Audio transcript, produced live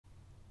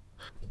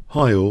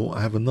Hi all,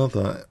 I have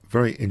another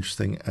very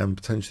interesting and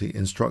potentially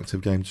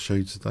instructive game to show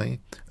you today.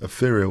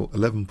 Ethereal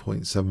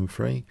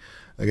 11.73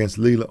 against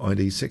Leela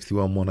ID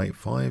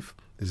 61185.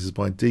 This is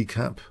by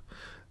Decap,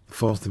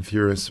 Fast and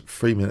Furious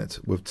 3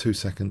 minute with 2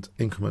 second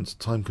increment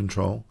time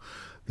control.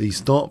 The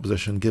start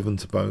position given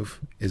to both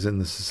is in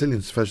the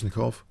Sicilian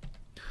Sveshnikov.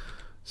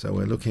 So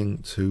we're looking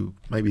to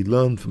maybe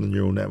learn from the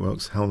neural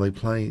networks how they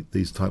play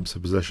these types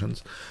of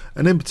positions.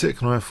 And in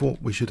particular, I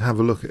thought we should have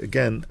a look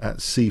again at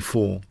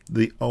C4,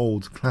 the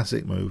old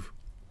classic move,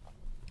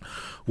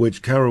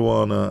 which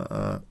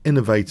Caruana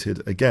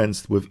innovated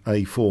against with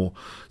A4.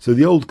 So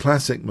the old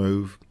classic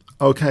move,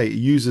 okay, it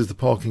uses the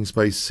parking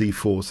space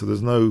C4, so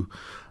there's no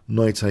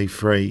knight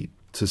A3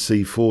 to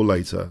C4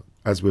 later,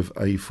 as with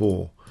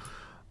A4.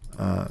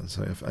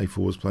 So if A4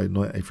 was played,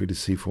 knight A3 to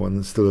C4, and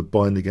then still a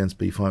bind against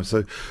B5.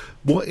 So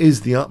what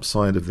is the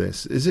upside of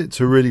this? Is it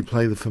to really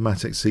play the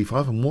thematic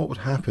C5? And what would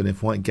happen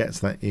if white gets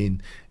that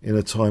in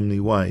a timely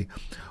way?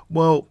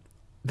 Well,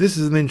 this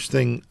is an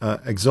interesting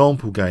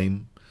example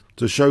game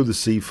to show the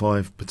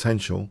C5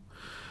 potential.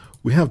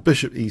 We have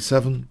bishop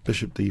E7,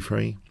 bishop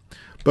D3,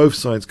 both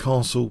sides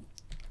castle,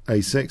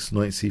 A6,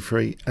 knight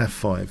C3,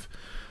 F5.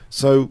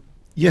 So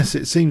yes,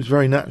 it seems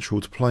very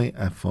natural to play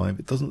F5.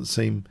 It doesn't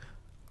seem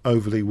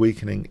overly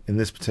weakening in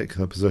this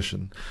particular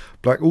position.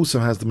 Black also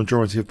has the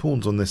majority of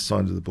pawns on this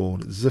side of the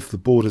board. It's as if the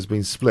board has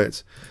been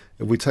split.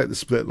 If we take the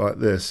split like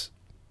this,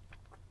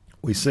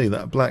 we see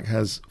that black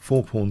has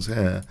 4 pawns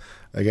here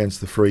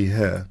against the 3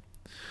 here,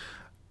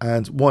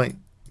 and white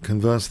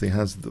conversely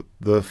has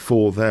the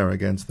 4 there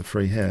against the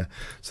 3 here.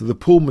 So the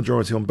pawn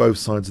majority on both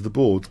sides of the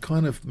board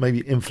kind of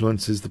maybe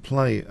influences the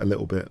play a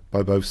little bit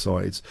by both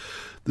sides.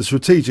 The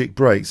strategic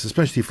breaks,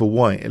 especially for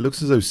white, it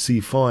looks as though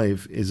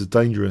C5 is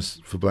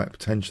dangerous for black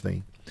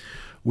potentially.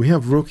 We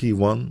have rook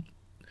E1,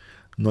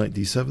 knight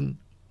D7,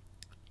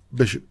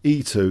 bishop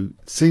E2,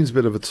 seems a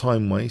bit of a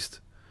time waste,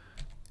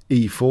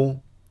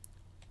 E4,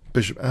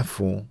 bishop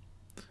F4,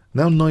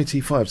 now knight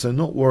E5, so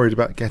not worried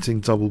about getting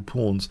double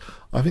pawns.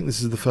 I think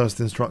this is the first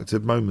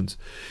instructive moment.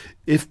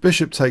 If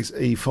bishop takes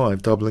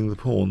E5, doubling the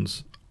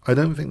pawns, I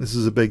don't think this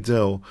is a big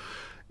deal,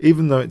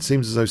 even though it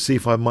seems as though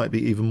C5 might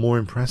be even more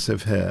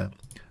impressive here.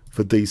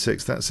 For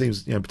D6, that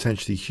seems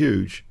potentially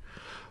huge.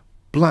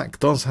 Black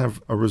does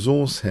have a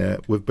resource here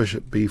with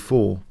bishop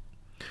B4.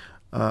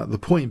 The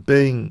point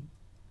being,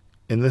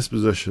 in this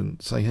position,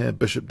 say here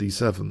bishop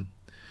D7,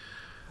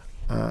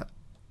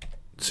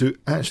 to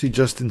actually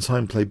just in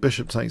time play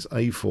bishop takes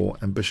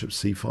A4 and bishop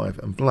C5,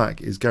 and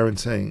black is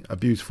guaranteeing a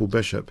beautiful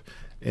bishop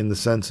in the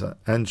center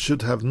and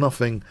should have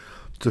nothing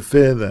to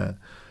fear there.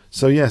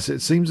 So yes,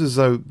 it seems as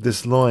though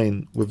this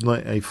line with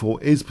knight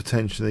A4 is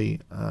potentially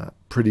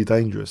pretty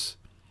dangerous.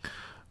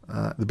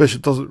 The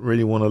bishop doesn't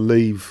really want to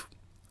leave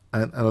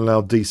and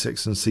allow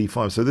D6 and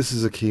C5. So this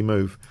is a key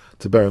move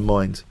to bear in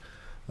mind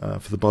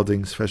for the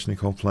budding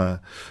Sveshnikov player.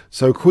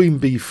 So queen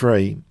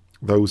B3,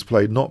 though, was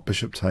played, not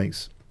bishop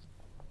takes.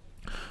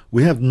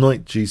 We have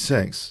knight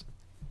G6,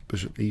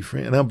 bishop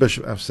E3, and now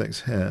bishop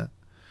F6 here.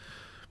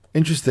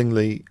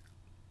 Interestingly,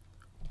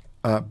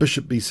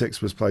 bishop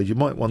B6 was played. You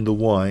might wonder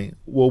why.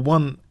 Well,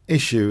 one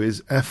issue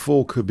is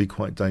F4 could be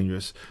quite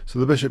dangerous. So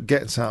the bishop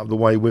gets out of the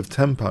way with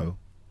tempo.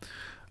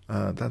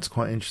 That's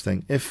quite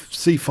interesting. If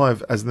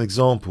C5 as an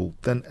example,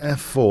 then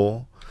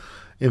F4,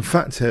 in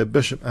fact here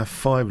bishop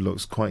F5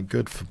 looks quite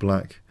good for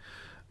black.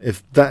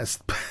 If that's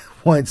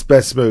white's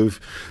best move,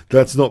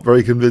 that's not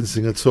very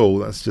convincing at all.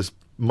 That's just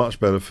much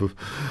better for.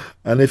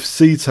 And if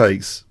C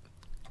takes,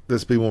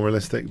 let's be more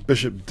realistic,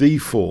 bishop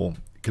D4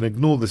 can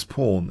ignore this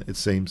pawn, it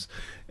seems,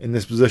 in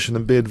this position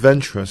and be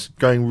adventurous,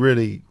 going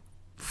really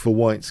for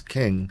white's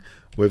king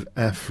with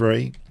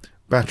F3,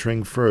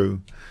 battering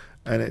through,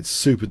 and it's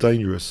super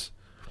dangerous.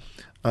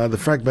 The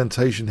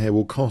fragmentation here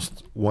will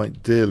cost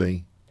white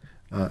dearly.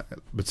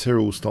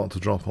 Material will start to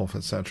drop off,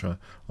 etc.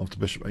 after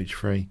bishop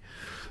h3.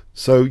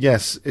 So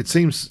yes, it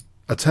seems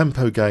a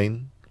tempo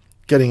gain,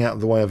 getting out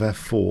of the way of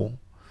f4,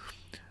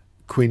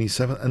 queen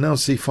e7, and now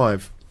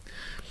c5.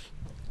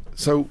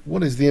 So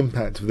what is the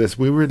impact of this?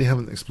 We really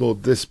haven't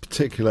explored this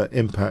particular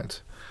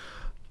impact.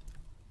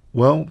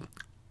 Well,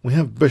 we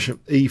have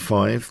bishop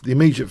e5. The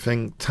immediate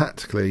thing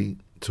tactically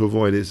to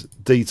avoid is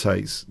d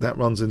takes. That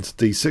runs into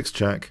d6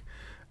 check.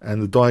 And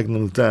the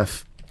diagonal of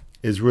death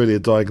is really a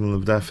diagonal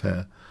of death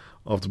here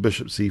after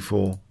bishop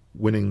c4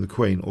 winning the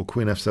queen, or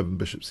queen f7,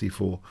 bishop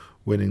c4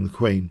 winning the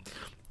queen.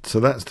 So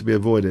that's to be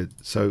avoided.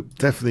 So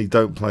definitely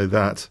don't play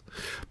that.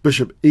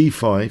 Bishop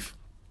e5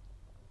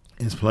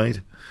 is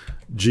played,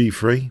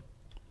 g3.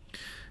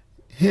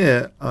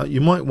 Here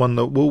you might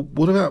wonder, well,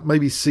 what about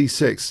maybe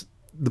c6?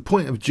 The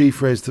point of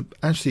g3 is to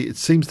actually, it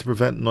seems to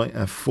prevent knight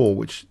f4,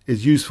 which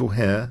is useful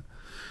here.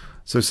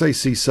 So say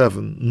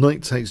c7,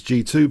 knight takes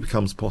g2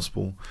 becomes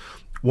possible.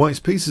 White's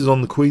pieces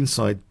on the queen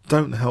side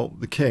don't help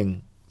the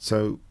king.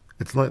 So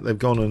it's like they've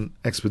gone on an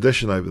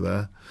expedition over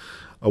there,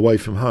 away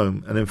from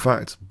home. And in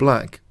fact,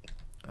 black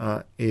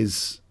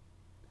is,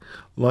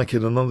 like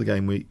in another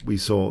game we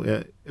saw,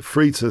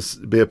 free to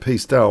be a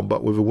piece down,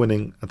 but with a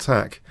winning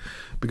attack.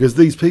 because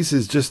these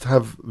pieces just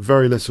have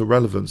very little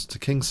relevance to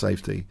king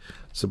safety.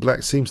 So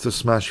black seems to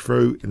smash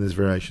through in these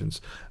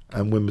variations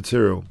and win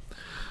material.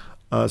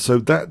 So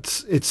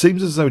that it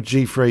seems as though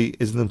g3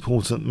 is an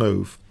important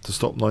move to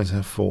stop knight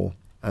f4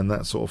 and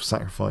that sort of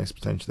sacrifice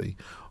potentially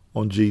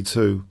on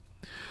g2.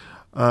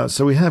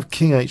 So we have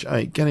king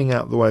h8 getting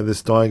out the way of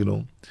this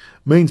diagonal.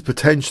 Means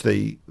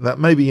potentially that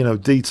maybe, you know,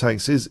 d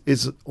takes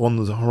is on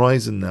the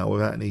horizon now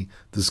without any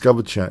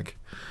discovered check.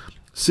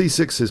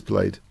 c6 is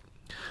played.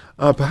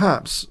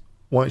 Perhaps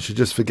white should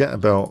just forget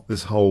about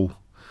this whole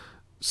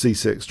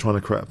c6 trying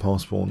to create a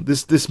pass pawn.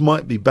 This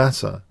might be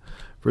better.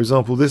 For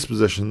example, this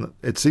position,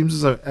 it seems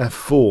as though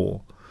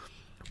f4,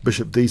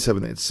 bishop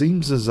d7, it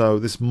seems as though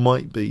this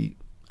might be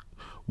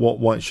what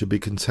white should be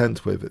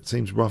content with. It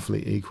seems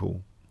roughly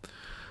equal.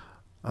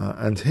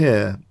 And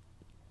here,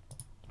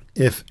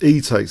 if e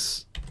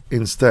takes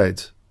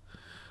instead,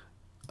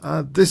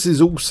 this is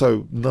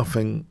also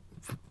nothing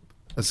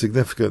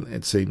significant,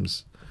 it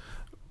seems.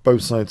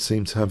 Both sides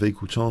seem to have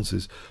equal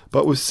chances.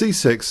 But with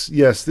c6,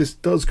 yes, this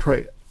does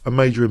create a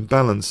major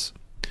imbalance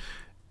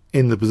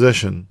in the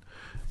position.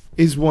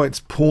 Is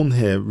white's pawn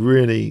here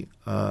really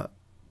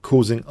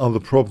causing other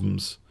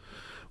problems?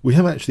 We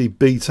have actually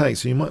b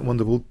takes, so you might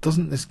wonder, well,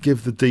 doesn't this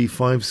give the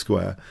d5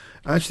 square?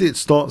 Actually, it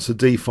starts a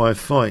d5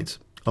 fight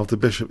after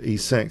bishop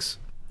e6.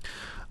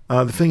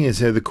 The thing is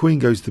here, the queen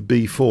goes to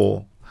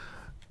b4.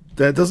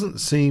 There doesn't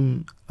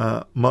seem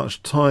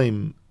much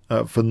time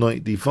for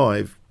knight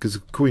d5 because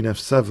queen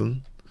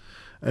f7,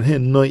 and here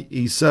knight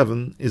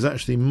e7 is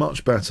actually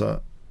much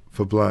better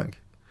for black.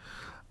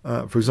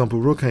 For example,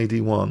 rook a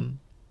d1,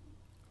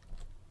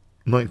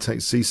 knight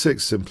takes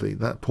c6 simply.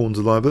 That pawn's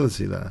a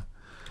liability there.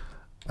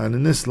 And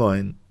in this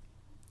line,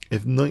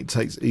 if knight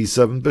takes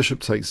e7, bishop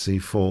takes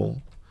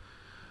c4,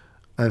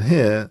 and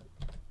here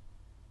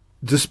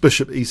just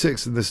bishop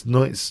e6, and this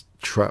knight's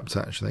trapped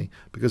actually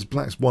because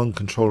black's won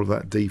control of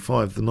that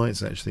d5. The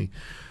knight's actually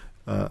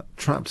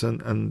trapped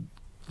and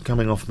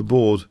coming off the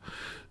board.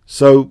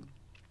 So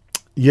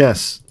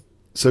yes,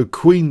 so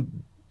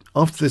queen,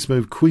 after this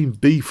move, queen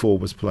b4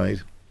 was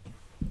played.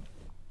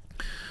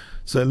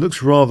 So it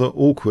looks rather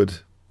awkward.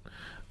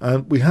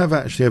 We have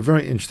actually a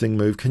very interesting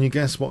move. Can you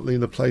guess what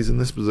Leela plays in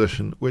this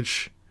position,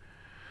 which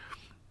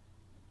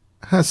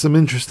has some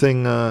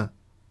interesting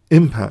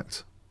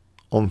impact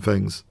on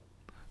things?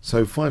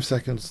 So 5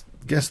 seconds,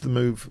 guess the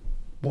move.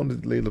 What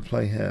did Leela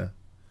play here?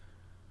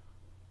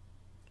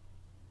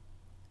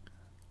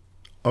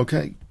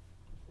 Okay,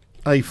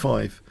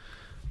 a5.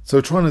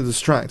 So trying to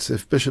distract,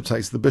 if bishop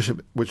takes, the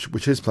bishop,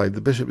 which is played,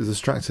 the bishop is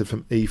distracted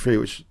from e3,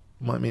 which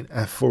might mean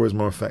f4 is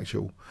more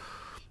effectual,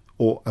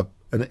 or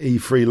an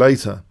e3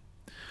 later.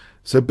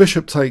 So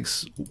bishop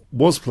takes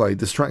was played,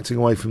 distracting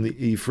away from the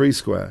e3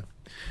 square.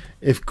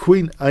 If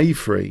queen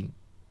a3,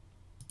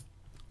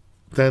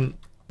 then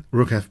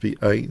rook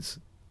fb8,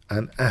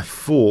 and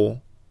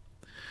f4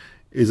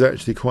 is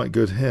actually quite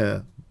good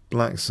here.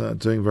 Black's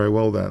doing very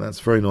well there. That's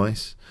very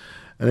nice.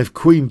 And if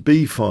queen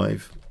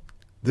b5,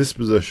 this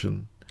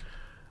position,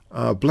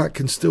 black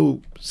can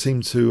still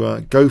seem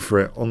to go for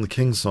it on the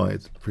king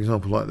side. For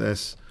example, like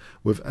this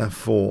with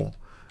f4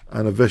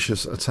 and a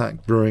vicious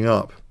attack brewing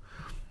up.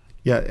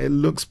 Yeah, it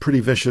looks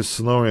pretty vicious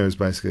scenarios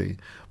basically.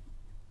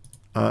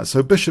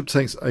 So bishop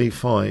takes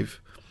a5,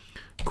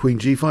 queen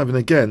g5, and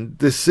again,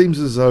 this seems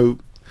as though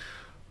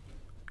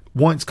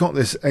white's got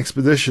this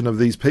expedition of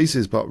these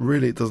pieces, but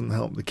really it doesn't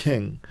help the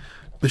king.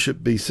 Bishop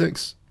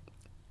b6,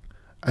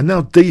 and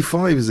now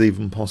d5 is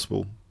even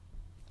possible.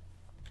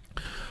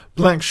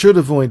 Black should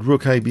avoid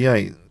rook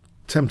ab8,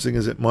 tempting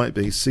as it might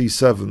be,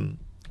 c7,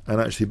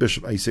 and actually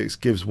bishop a6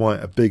 gives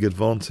white a big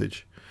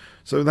advantage.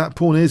 So that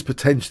pawn is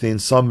potentially, in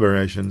some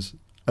variations,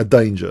 a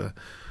danger.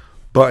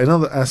 But in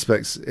other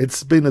aspects,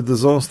 it's been a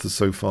disaster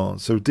so far.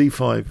 So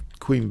d5,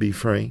 queen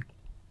b3.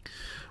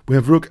 We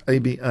have rook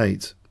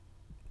ab8.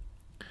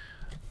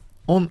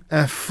 On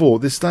f4,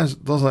 this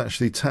does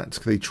actually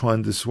tactically try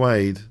and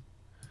dissuade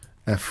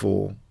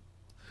f4,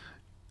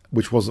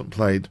 which wasn't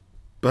played,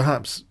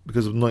 perhaps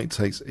because of knight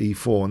takes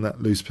e4 and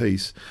that loose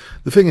piece.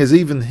 The thing is,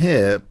 even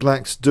here,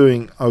 black's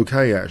doing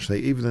okay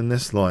actually. Even in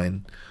this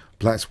line,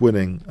 black's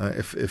winning.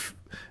 If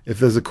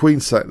there's a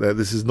queen sack there,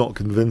 this is not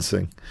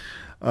convincing.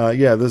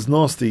 Yeah, there's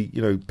nasty,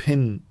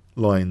 pin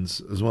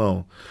lines as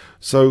well.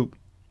 So,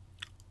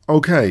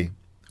 okay,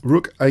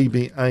 rook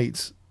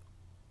ab8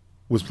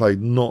 was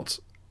played, not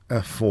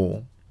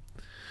f4,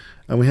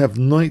 and we have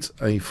knight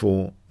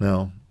a4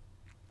 now.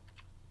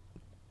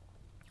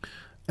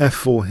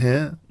 f4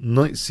 here,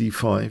 knight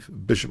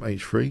c5, bishop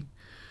h3,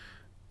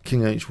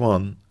 king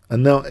h1,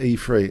 and now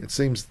e3. It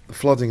seems the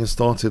flooding has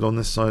started on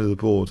this side of the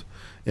board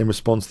in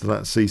response to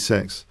that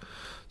c6.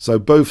 So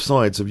both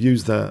sides have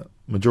used their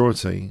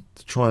majority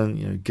to try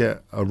and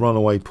get a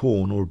runaway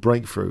pawn or a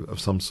breakthrough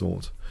of some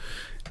sort.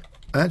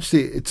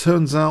 Actually, it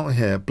turns out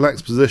here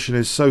black's position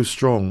is so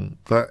strong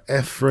that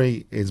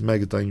f3 is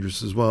mega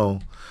dangerous as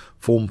well.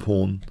 Form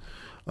pawn,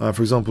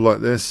 for example, like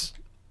this.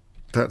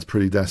 That's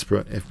pretty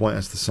desperate if white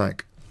has to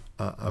sack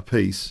a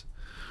piece.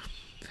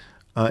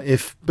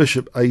 if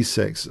bishop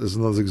a6 is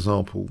another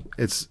example,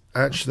 it's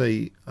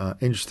actually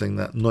interesting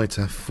that knight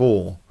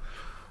f4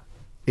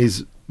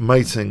 is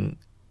mating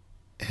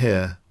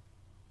here.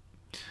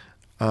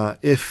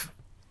 If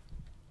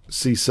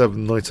c7,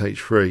 knight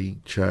h3,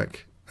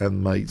 check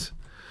and mate.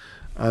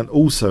 And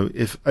also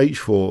if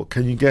h4,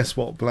 can you guess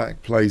what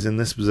black plays in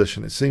this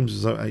position? It seems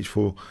as though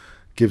h4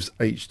 gives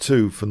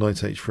h2 for knight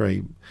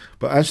h3.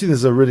 But actually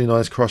there's a really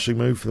nice crushing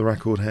move for the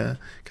record here.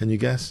 Can you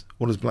guess?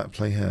 What does black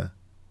play here?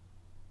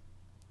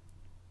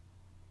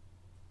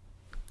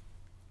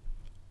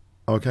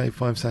 Okay,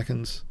 5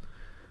 seconds.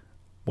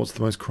 What's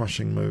the most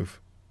crushing move?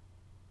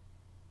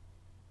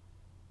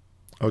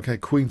 Okay,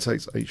 queen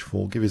takes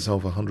h4. Give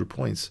yourself 100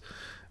 points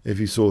if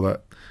you saw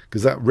that,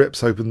 because that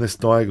rips open this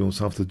diagonal.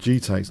 So after g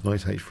takes,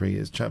 knight h3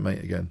 is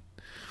checkmate again.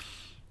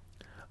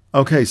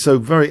 Okay, so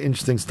very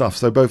interesting stuff.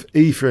 So both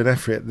e3 and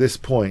f3 at this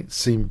point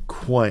seem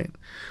quite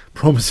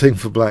promising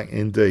for black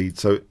indeed.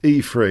 So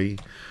e3,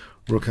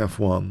 rook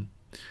f1,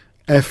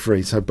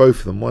 f3, so both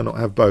of them, why not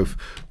have both?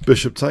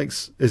 Bishop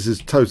takes, this is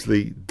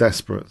totally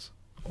desperate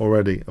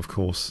already, of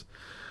course.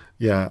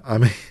 Yeah, I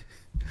mean,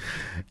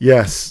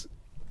 yes,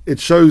 it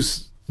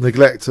shows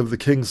neglect of the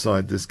king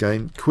side, this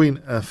game. Queen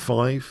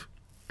f5,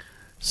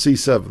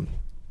 c7,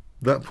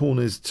 that pawn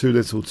is too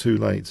little too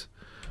late.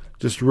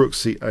 Just rook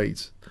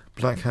c8.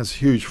 Black has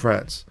huge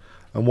threats,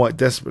 and white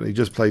desperately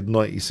just played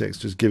knight e6,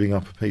 just giving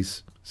up a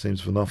piece,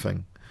 seems for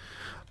nothing.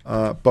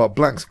 But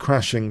black's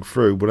crashing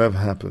through whatever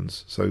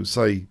happens. So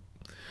say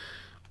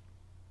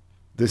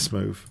this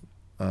move,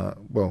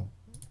 well,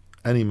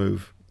 any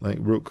move, like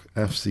rook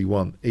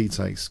fc1, e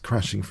takes,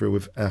 crashing through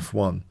with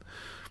f1.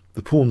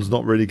 The pawn's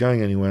not really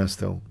going anywhere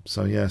still.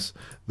 So yes,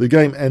 the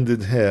game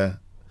ended here.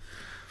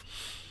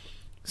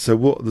 So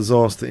what a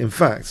disaster. In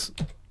fact,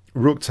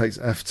 rook takes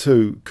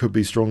f2 could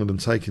be stronger than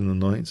taking the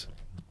knight.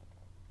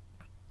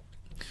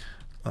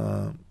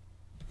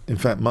 In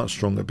fact, much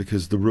stronger,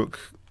 because the rook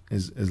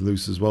is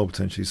loose as well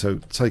potentially. So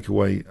take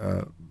away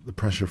the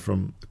pressure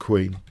from the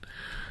queen,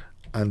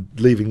 and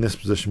leaving this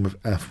position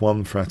with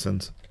f1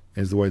 threatened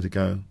is the way to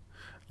go.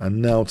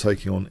 And now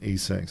taking on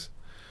e6.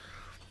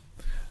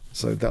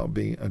 So that would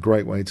be a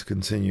great way to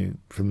continue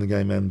from the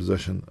game end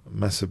position.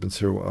 Massive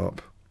material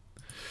up.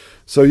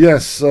 So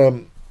yes,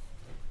 a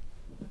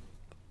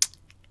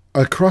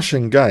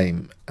crushing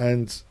game,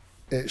 and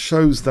it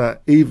shows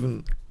that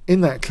even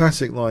in that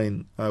classic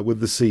line with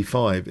the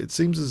c5, it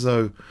seems as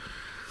though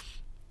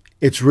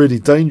it's really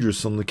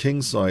dangerous on the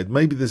king side.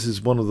 Maybe this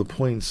is one of the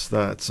points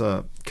that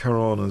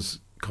Caruana's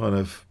kind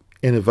of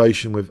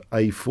innovation with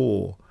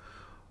a4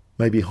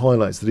 maybe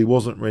highlights, that he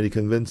wasn't really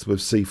convinced with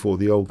c4,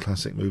 the old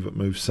classic move at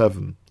move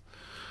 7,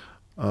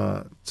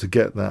 to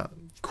get that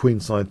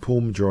queenside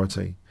pawn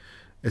majority.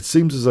 It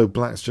seems as though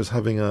black's just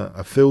having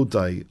a field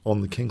day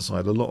on the king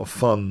side, a lot of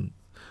fun,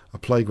 a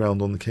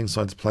playground on the king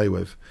side to play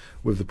with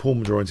the pawn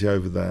majority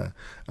over there,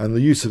 and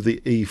the use of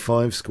the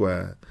e5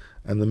 square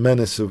and the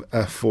menace of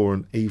f4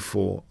 and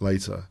e4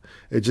 later.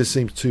 It just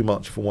seems too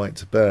much for white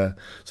to bear.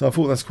 So I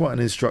thought that's quite an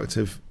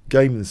instructive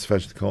game in the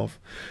Sveshnikov.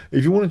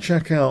 If you want to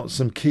check out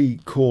some key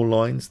core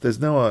lines, there's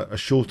now a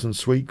short and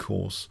sweet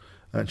course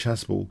at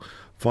Chessable,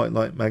 Fight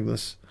Like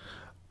Magnus.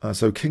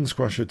 So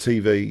Kingscrusher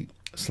TV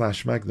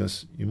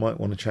 /Magnus, you might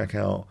want to check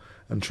out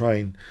and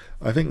train.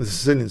 I think the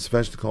Sicilian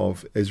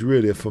Sveshnikov is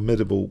really a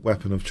formidable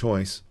weapon of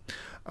choice.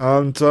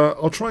 And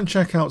I'll try and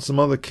check out some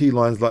other key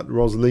lines like the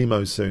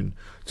Rosalimo soon,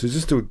 so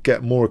just to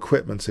get more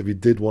equipment if you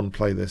did want to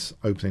play this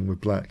opening with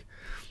black.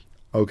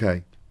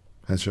 Okay,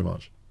 thanks very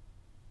much.